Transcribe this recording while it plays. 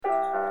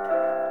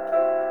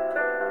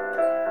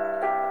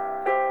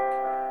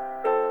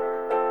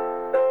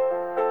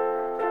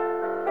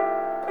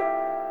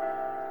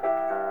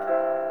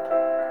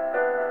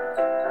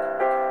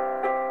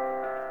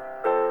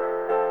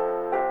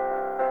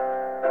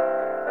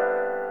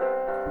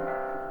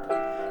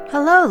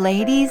Hello,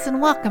 ladies, and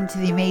welcome to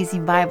the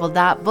Amazing Bible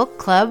Book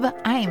Club.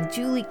 I am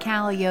Julie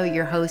Callio,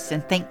 your host,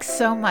 and thanks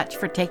so much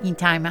for taking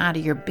time out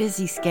of your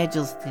busy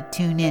schedules to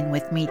tune in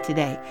with me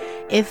today.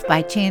 If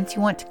by chance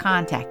you want to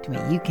contact me,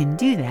 you can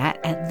do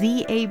that at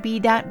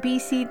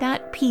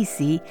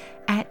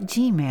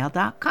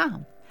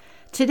theab.bc.pc@gmail.com.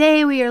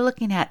 Today we are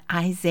looking at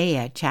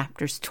Isaiah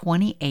chapters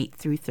 28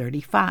 through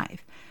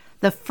 35.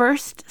 The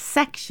first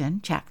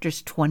section,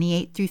 chapters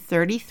 28 through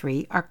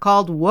 33, are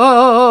called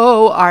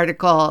Woe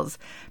Articles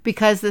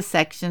because the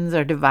sections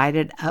are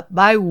divided up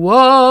by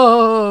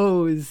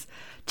woes.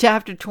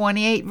 Chapter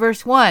 28,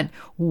 verse 1,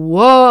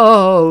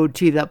 Woe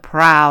to the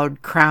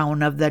proud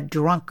crown of the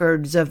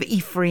drunkards of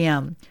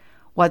Ephraim,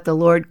 what the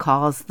Lord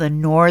calls the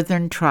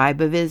northern tribe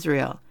of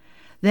Israel.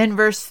 Then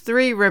verse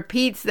 3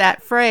 repeats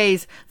that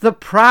phrase, the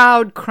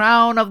proud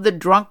crown of the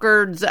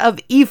drunkards of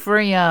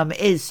Ephraim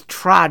is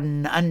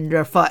trodden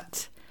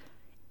underfoot.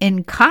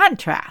 In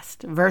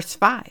contrast, verse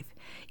 5,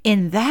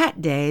 in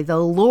that day the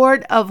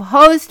Lord of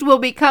hosts will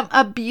become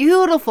a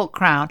beautiful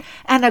crown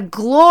and a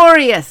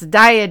glorious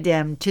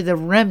diadem to the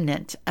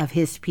remnant of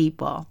his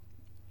people.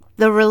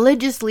 The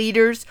religious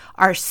leaders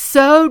are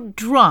so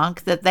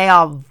drunk that they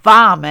all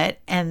vomit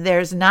and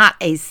there's not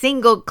a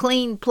single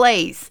clean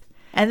place.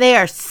 And they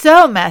are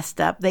so messed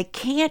up they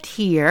can't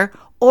hear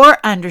or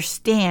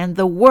understand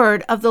the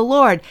word of the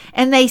Lord.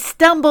 And they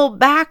stumble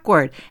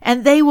backward,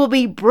 and they will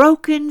be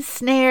broken,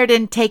 snared,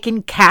 and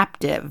taken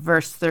captive.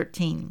 Verse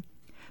 13.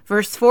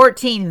 Verse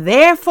 14,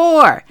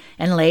 therefore.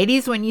 And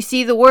ladies, when you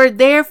see the word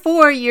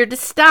therefore, you're to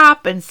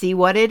stop and see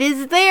what it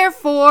is there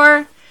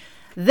for.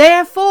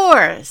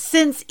 Therefore,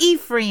 since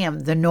Ephraim,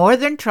 the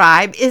northern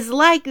tribe, is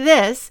like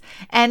this,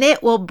 and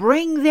it will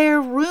bring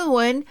their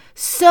ruin,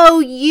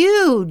 so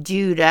you,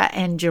 Judah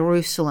and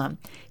Jerusalem,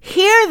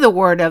 hear the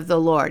word of the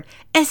Lord,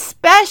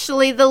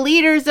 especially the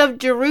leaders of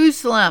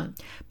Jerusalem,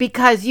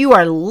 because you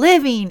are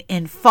living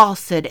in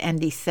falsehood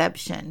and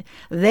deception.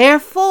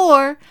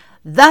 Therefore,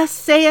 thus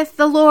saith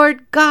the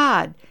Lord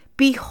God,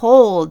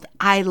 behold,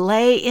 I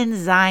lay in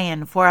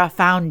Zion for a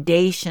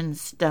foundation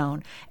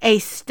stone, a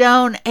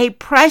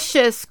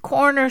precious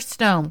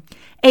cornerstone,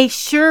 a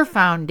sure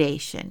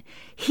foundation.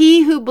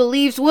 He who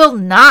believes will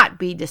not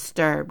be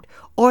disturbed,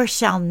 or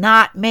shall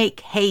not make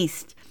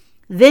haste.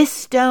 This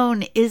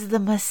stone is the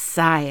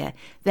Messiah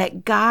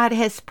that God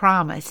has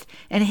promised,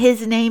 and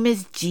his name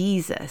is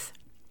Jesus.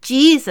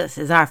 Jesus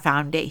is our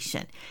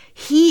foundation.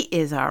 He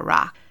is our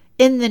rock.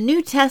 In the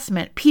New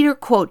Testament, Peter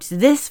quotes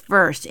this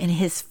verse in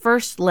his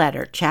first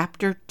letter,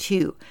 chapter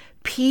 2.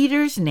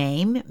 Peter's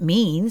name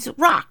means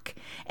rock.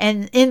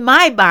 And in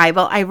my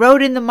Bible, I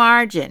wrote in the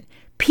margin,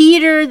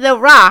 Peter the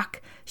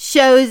rock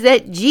shows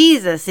that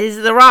Jesus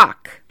is the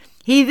rock.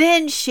 He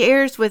then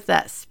shares with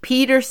us,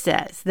 Peter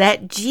says,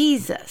 that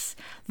Jesus,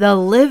 the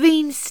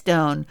living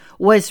stone,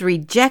 was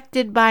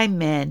rejected by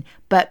men,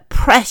 but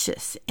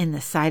precious in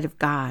the sight of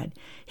God.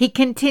 He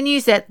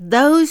continues that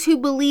those who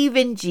believe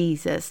in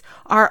Jesus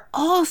are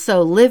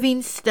also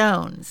living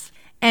stones,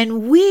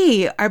 and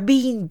we are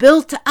being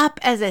built up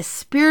as a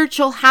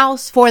spiritual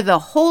house for the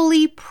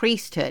holy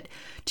priesthood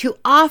to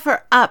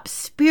offer up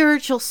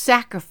spiritual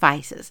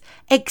sacrifices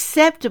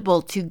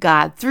acceptable to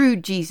God through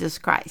Jesus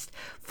Christ.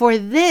 For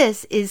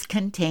this is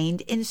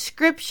contained in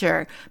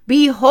Scripture.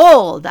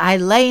 Behold, I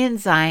lay in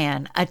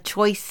Zion a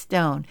choice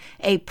stone,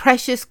 a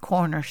precious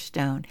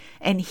cornerstone,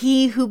 and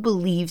he who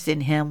believes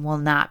in him will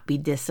not be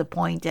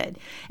disappointed.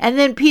 And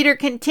then Peter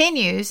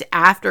continues,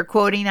 after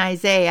quoting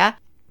Isaiah,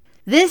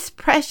 this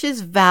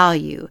precious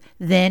value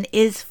then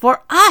is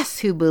for us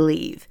who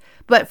believe.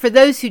 But for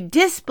those who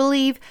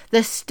disbelieve,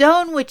 the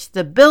stone which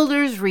the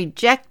builders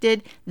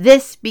rejected,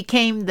 this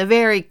became the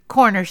very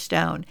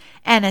cornerstone,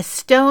 and a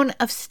stone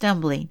of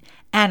stumbling,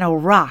 and a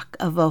rock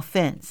of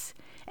offense.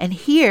 And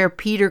here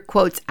Peter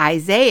quotes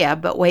Isaiah,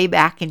 but way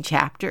back in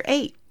chapter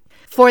 8.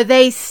 For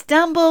they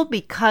stumble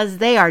because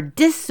they are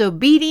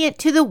disobedient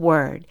to the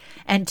word,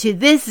 and to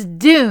this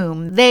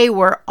doom they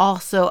were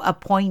also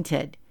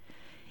appointed.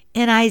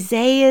 In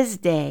Isaiah's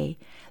day,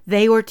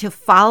 they were to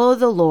follow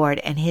the Lord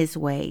and his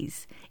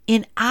ways.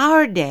 In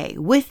our day,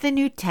 with the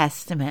New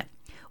Testament,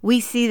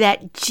 we see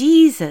that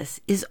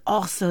Jesus is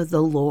also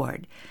the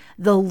Lord.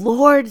 The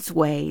Lord's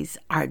ways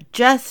are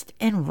just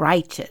and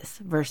righteous.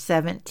 Verse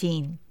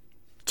 17.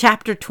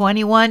 Chapter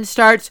 21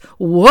 starts,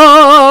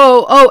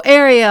 Woe, O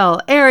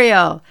Ariel,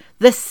 Ariel,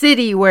 the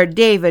city where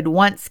David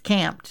once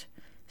camped.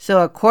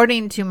 So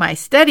according to my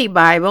study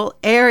Bible,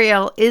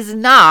 Ariel is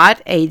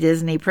not a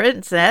Disney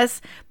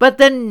princess, but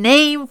the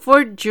name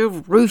for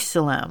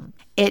Jerusalem.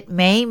 It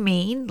may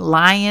mean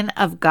Lion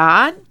of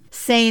God,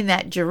 saying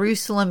that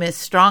Jerusalem is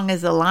strong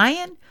as a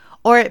lion,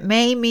 or it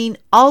may mean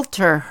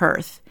altar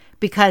hearth,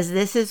 because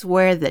this is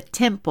where the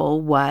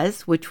temple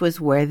was, which was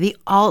where the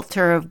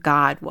altar of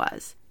God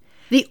was.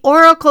 The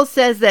oracle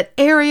says that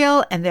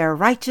Ariel and their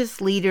righteous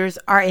leaders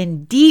are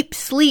in deep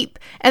sleep,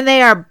 and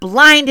they are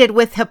blinded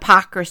with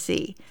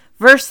hypocrisy.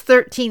 Verse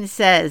 13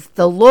 says,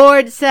 The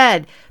Lord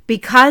said,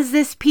 Because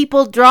this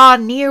people draw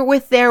near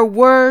with their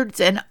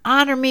words and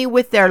honor me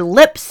with their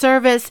lip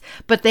service,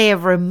 but they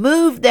have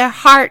removed their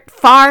heart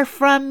far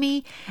from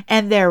me,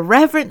 and their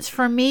reverence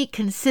for me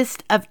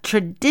consists of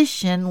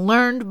tradition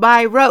learned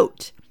by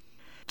rote.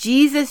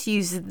 Jesus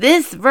used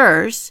this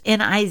verse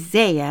in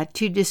Isaiah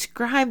to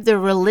describe the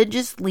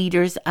religious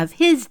leaders of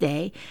his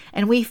day,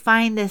 and we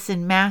find this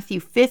in Matthew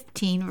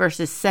 15,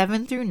 verses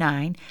 7 through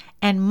 9,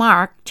 and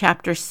Mark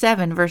chapter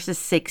 7, verses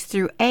 6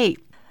 through 8.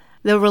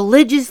 The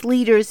religious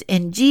leaders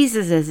in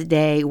Jesus'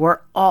 day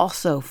were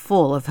also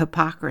full of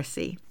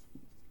hypocrisy.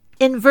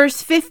 In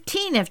verse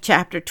 15 of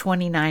chapter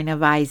 29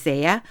 of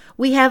Isaiah,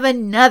 we have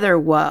another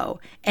woe,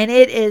 and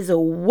it is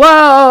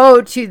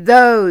woe to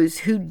those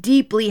who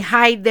deeply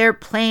hide their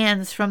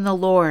plans from the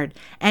Lord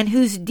and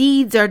whose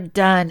deeds are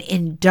done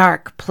in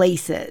dark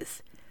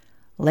places.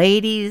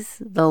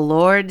 Ladies, the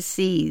Lord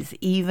sees,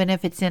 even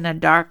if it's in a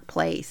dark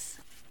place.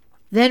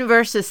 Then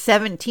verses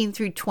 17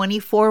 through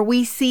 24,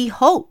 we see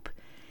hope.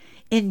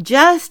 In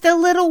just a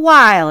little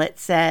while, it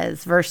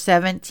says, verse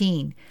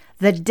 17,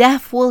 the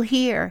deaf will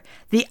hear,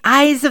 the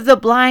eyes of the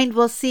blind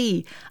will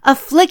see,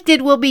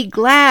 afflicted will be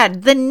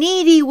glad, the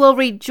needy will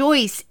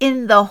rejoice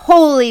in the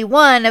Holy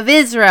One of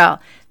Israel.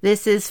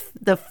 This is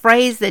the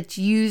phrase that's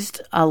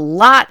used a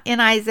lot in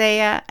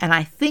Isaiah, and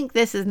I think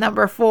this is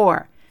number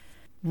 4.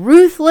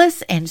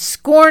 Ruthless and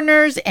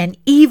scorners and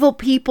evil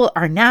people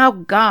are now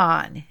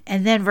gone.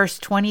 And then verse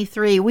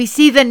 23, we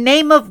see the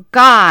name of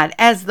God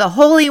as the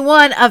Holy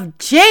One of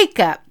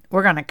Jacob.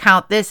 We're going to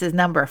count this as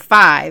number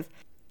 5.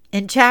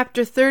 In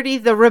chapter 30,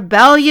 the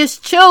rebellious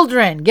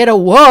children get a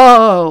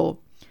woe.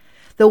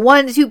 The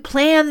ones who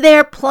plan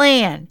their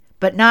plan,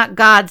 but not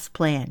God's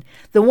plan.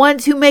 The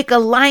ones who make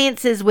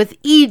alliances with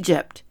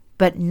Egypt,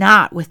 but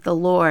not with the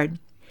Lord.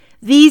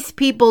 These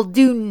people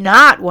do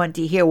not want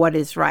to hear what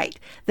is right.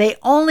 They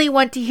only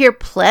want to hear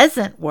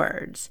pleasant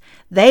words.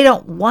 They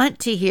don't want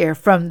to hear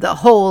from the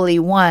Holy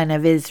One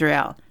of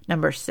Israel.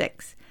 Number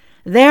 6.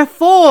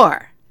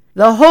 Therefore,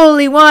 the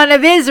Holy One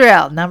of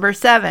Israel, number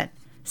 7,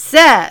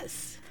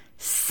 says,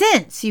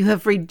 since you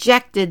have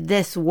rejected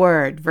this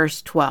word,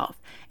 verse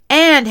 12,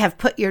 and have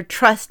put your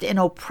trust in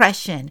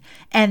oppression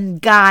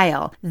and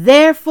guile,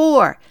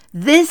 therefore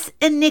this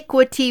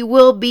iniquity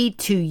will be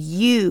to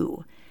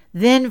you.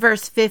 Then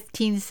verse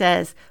 15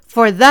 says,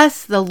 for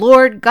thus the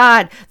Lord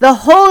God, the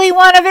Holy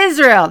One of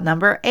Israel,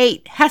 number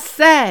 8, has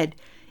said,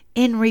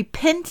 in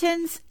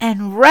repentance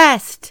and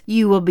rest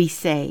you will be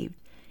saved.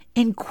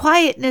 In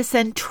quietness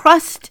and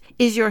trust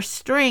is your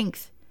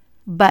strength,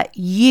 but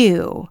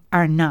you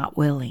are not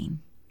willing.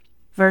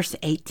 Verse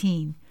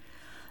 18,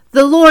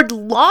 the Lord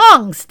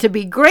longs to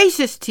be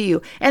gracious to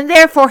you, and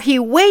therefore he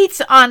waits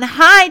on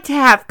high to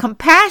have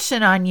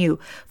compassion on you.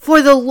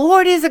 For the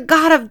Lord is a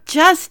God of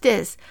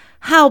justice.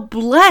 How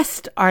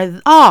blessed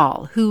are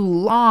all who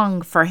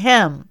long for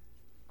him.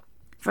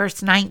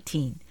 Verse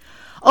 19,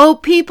 O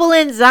people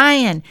in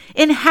Zion,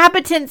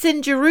 inhabitants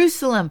in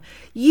Jerusalem,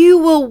 you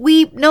will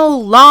weep no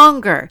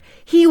longer.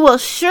 He will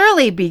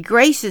surely be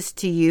gracious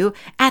to you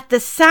at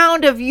the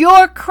sound of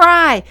your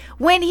cry.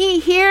 When he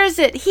hears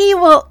it, he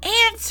will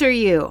answer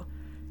you.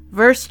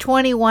 Verse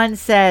 21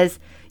 says,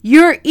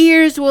 your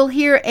ears will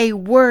hear a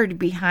word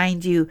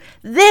behind you.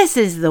 This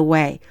is the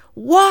way.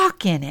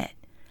 Walk in it.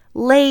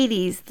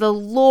 Ladies, the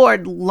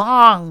Lord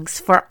longs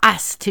for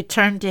us to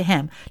turn to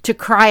him, to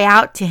cry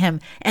out to him.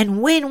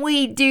 And when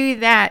we do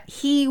that,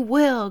 he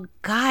will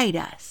guide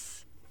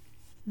us.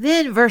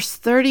 Then verse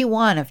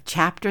 31 of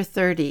chapter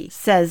 30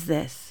 says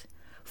this,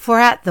 for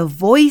at the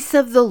voice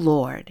of the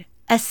Lord,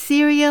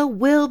 Assyria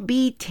will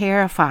be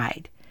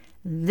terrified.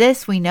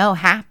 This we know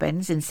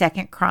happens in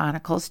 2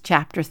 Chronicles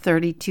chapter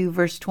 32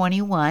 verse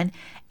 21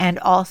 and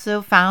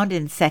also found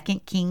in 2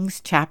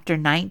 Kings chapter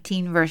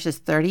 19 verses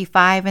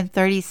 35 and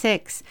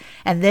 36.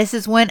 And this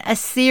is when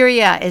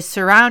Assyria is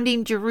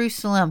surrounding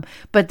Jerusalem,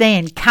 but they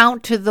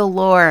encounter the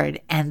Lord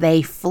and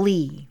they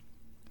flee.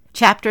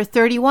 Chapter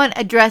 31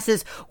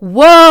 addresses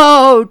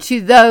woe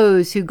to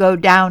those who go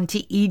down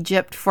to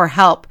Egypt for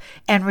help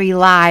and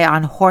rely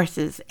on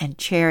horses and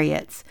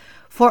chariots,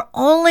 for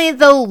only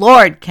the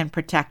Lord can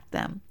protect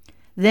them.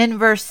 Then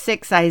verse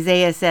 6,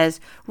 Isaiah says,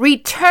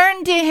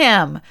 return to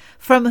him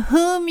from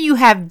whom you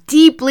have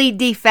deeply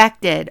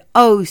defected,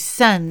 O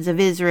sons of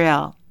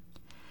Israel.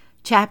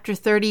 Chapter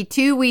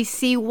 32, we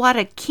see what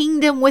a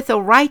kingdom with a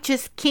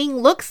righteous king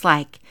looks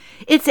like.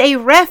 It's a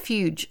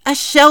refuge, a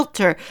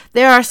shelter.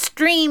 There are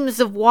streams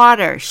of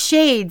water,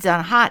 shades on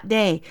a hot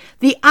day.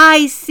 The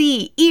eyes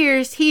see,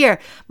 ears hear,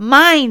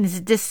 minds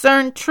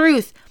discern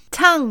truth,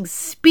 tongues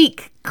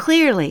speak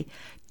clearly.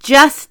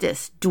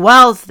 Justice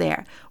dwells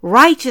there.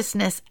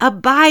 Righteousness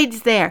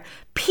abides there.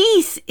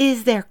 Peace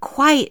is their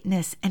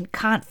quietness and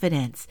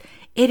confidence.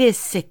 It is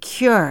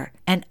secure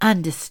and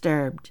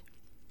undisturbed.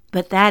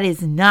 But that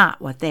is not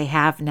what they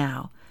have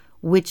now,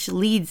 which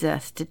leads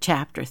us to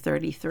chapter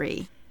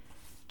 33.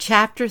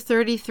 Chapter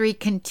 33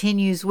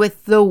 continues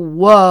with the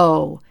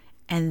woe,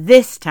 and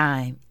this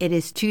time it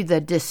is to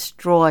the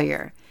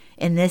destroyer.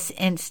 In this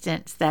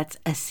instance, that's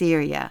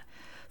Assyria.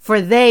 for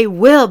they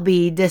will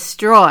be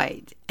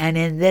destroyed, and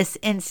in this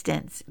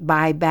instance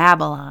by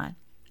Babylon.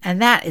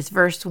 And that is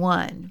verse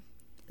 1.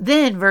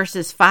 Then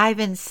verses 5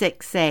 and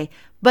 6 say,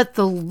 but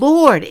the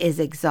Lord is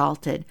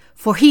exalted,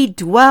 for he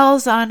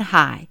dwells on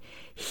high.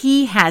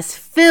 He has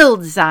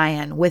filled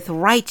Zion with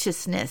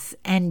righteousness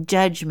and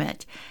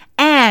judgment,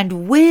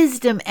 and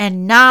wisdom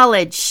and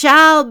knowledge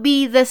shall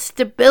be the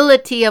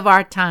stability of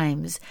our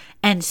times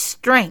and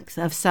strength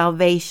of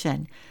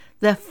salvation.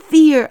 The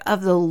fear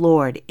of the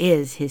Lord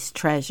is his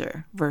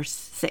treasure. Verse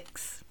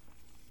 6.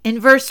 In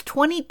verse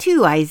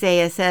 22,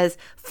 Isaiah says,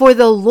 for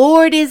the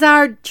Lord is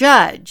our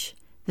judge,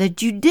 the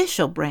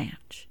judicial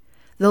branch.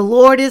 The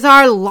Lord is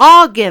our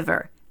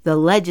lawgiver, the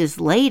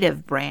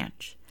legislative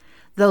branch.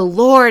 The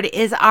Lord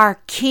is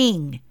our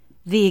king,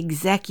 the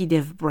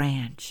executive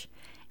branch,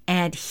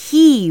 and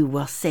he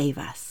will save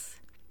us.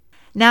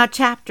 Now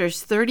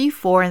chapters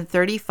 34 and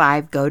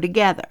 35 go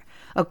together.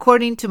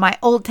 According to my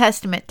Old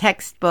Testament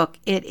textbook,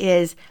 it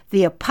is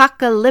the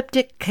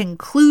apocalyptic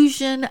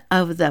conclusion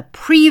of the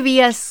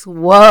previous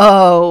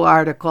Woe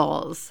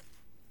Articles.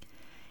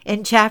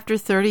 In chapter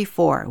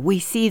 34, we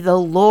see the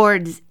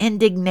Lord's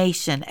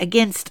indignation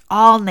against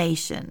all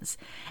nations.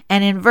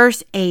 And in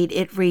verse 8,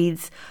 it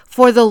reads,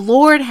 for the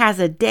Lord has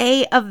a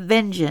day of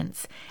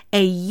vengeance,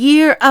 a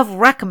year of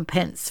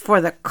recompense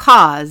for the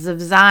cause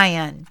of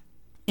Zion.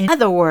 In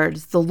other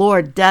words, the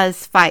Lord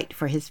does fight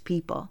for his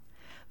people.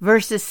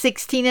 Verses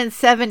 16 and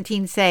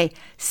 17 say,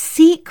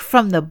 seek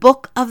from the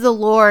book of the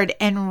Lord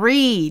and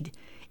read.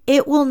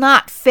 It will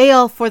not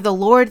fail, for the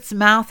Lord's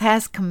mouth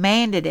has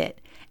commanded it,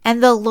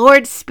 and the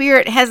Lord's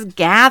Spirit has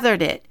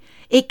gathered it.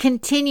 It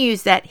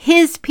continues that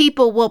his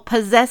people will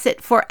possess it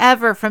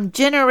forever. From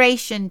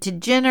generation to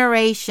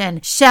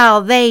generation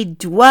shall they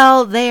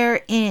dwell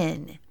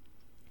therein.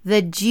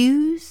 The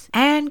Jews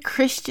and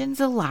Christians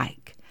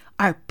alike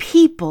are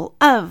people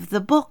of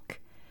the book.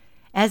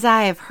 As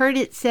I have heard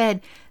it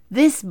said,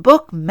 this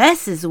book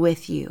messes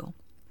with you.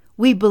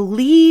 We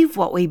believe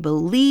what we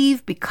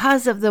believe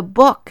because of the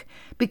book,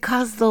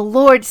 because the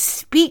Lord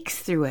speaks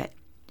through it.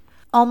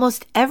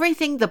 Almost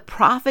everything the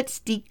prophets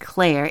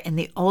declare in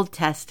the Old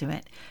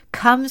Testament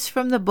comes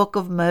from the book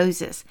of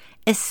Moses,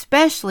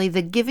 especially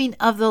the giving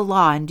of the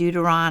law in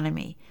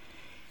Deuteronomy.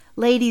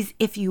 Ladies,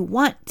 if you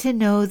want to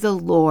know the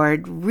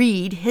Lord,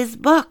 read his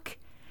book.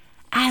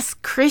 As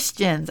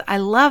Christians, I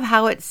love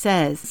how it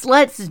says,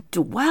 let's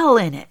dwell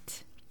in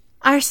it.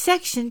 Our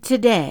section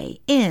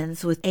today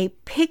ends with a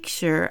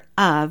picture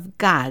of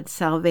God's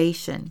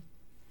salvation.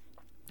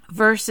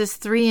 Verses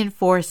 3 and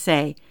 4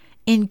 say,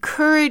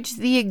 encourage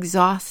the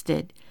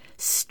exhausted,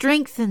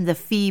 strengthen the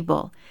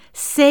feeble,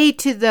 say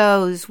to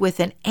those with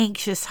an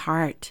anxious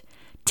heart,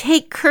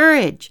 take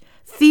courage,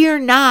 fear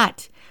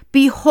not.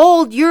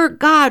 Behold, your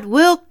God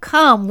will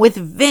come with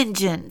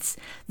vengeance.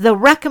 The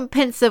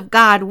recompense of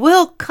God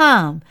will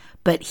come,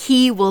 but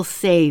he will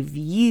save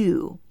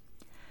you.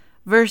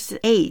 Verse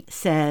 8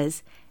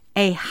 says,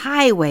 a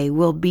highway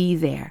will be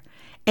there,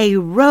 a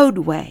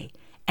roadway,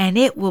 and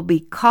it will be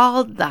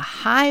called the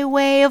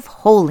Highway of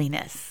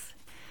Holiness.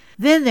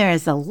 Then there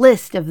is a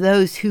list of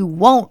those who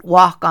won't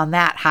walk on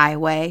that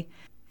highway,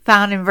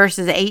 found in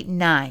verses 8 and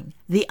 9.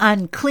 The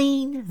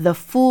unclean, the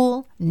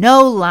fool,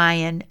 no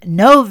lion,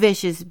 no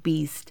vicious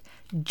beast,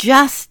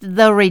 just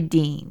the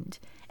redeemed.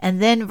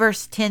 And then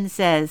verse 10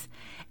 says,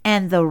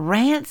 and the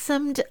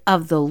ransomed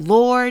of the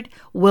Lord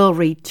will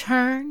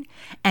return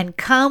and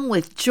come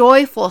with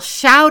joyful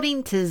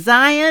shouting to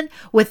Zion,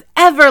 with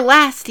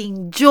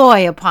everlasting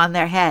joy upon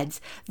their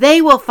heads.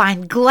 They will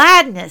find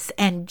gladness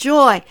and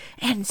joy,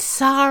 and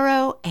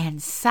sorrow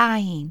and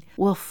sighing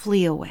will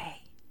flee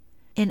away.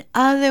 In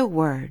other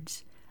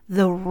words,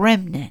 the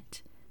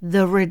remnant,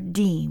 the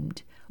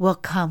redeemed, will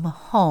come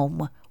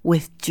home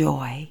with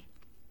joy.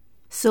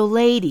 So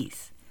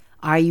ladies,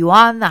 are you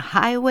on the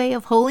highway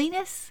of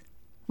holiness?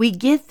 We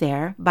get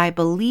there by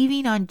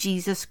believing on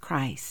Jesus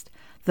Christ,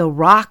 the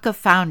rock of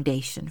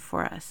foundation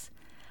for us.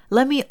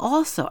 Let me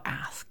also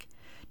ask,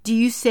 do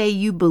you say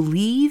you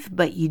believe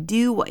but you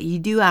do what you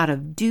do out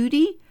of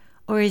duty,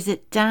 or is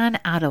it done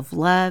out of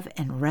love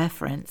and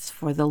reverence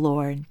for the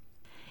Lord?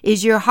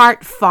 Is your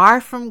heart far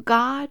from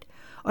God,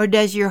 or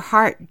does your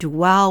heart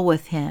dwell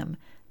with him,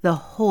 the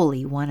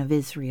Holy One of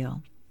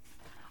Israel?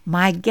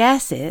 My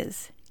guess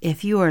is,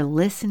 if you are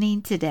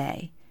listening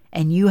today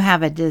and you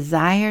have a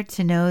desire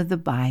to know the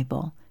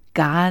Bible,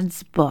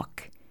 God's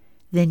book,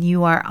 then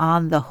you are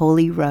on the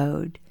holy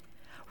road.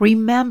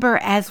 Remember,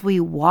 as we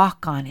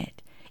walk on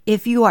it,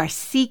 if you are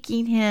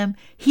seeking him,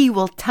 he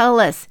will tell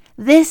us,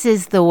 this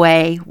is the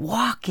way,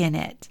 walk in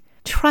it.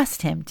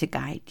 Trust him to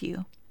guide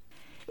you.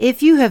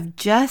 If you have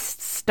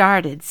just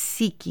started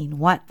seeking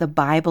what the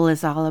Bible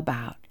is all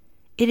about,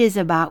 it is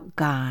about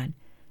God,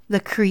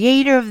 the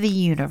creator of the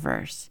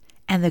universe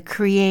and the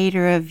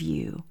creator of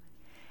you.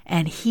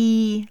 And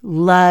he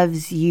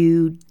loves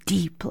you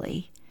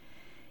deeply.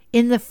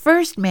 In the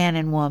first man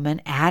and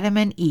woman, Adam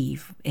and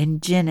Eve,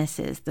 in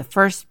Genesis, the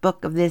first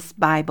book of this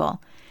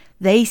Bible,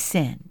 they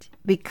sinned.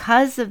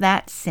 Because of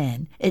that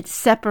sin, it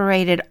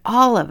separated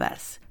all of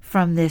us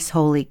from this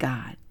holy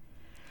God.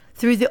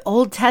 Through the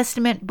Old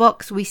Testament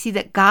books, we see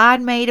that God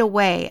made a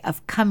way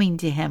of coming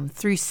to him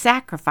through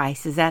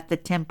sacrifices at the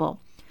temple.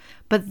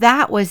 But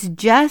that was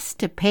just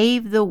to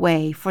pave the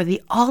way for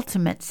the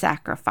ultimate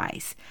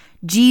sacrifice,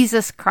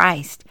 Jesus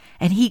Christ,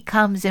 and he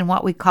comes in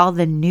what we call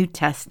the New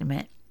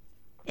Testament.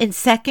 In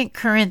 2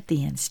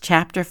 Corinthians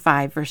chapter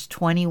 5, verse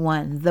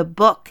 21, the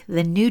book,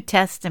 the New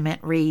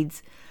Testament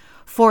reads,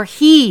 "For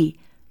he,"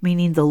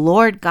 meaning the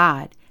Lord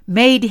God,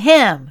 "made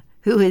him,"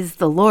 who is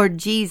the Lord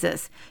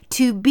Jesus,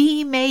 "to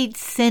be made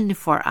sin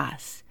for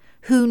us,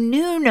 who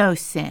knew no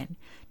sin."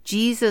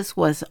 Jesus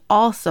was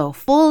also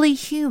fully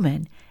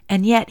human,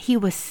 and yet he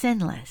was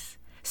sinless,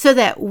 so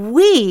that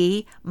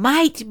we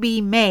might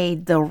be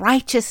made the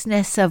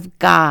righteousness of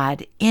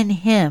God in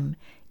him,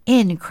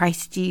 in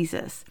Christ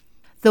Jesus,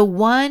 the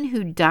one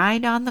who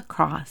died on the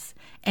cross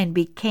and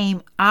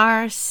became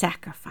our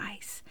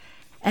sacrifice.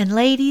 And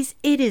ladies,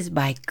 it is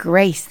by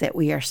grace that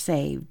we are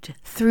saved,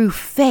 through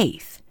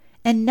faith,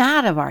 and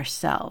not of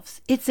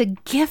ourselves. It's a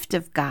gift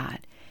of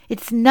God.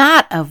 It's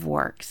not of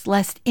works,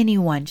 lest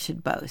anyone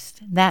should boast.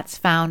 That's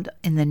found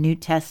in the New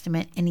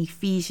Testament in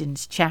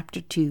Ephesians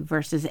chapter 2,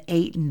 verses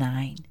 8 and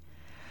 9.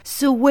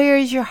 So where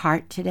is your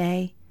heart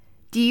today?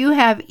 Do you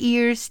have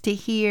ears to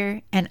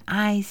hear and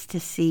eyes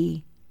to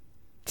see?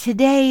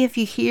 Today, if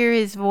you hear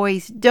his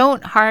voice,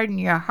 don't harden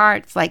your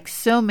hearts like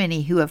so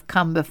many who have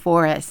come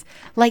before us,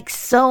 like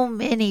so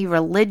many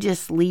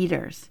religious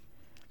leaders.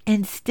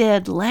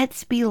 Instead,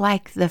 let's be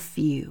like the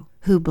few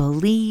who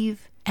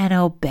believe and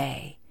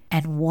obey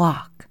and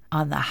walk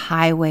on the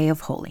highway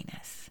of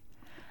holiness.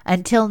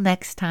 Until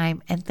next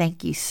time, and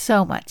thank you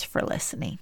so much for listening.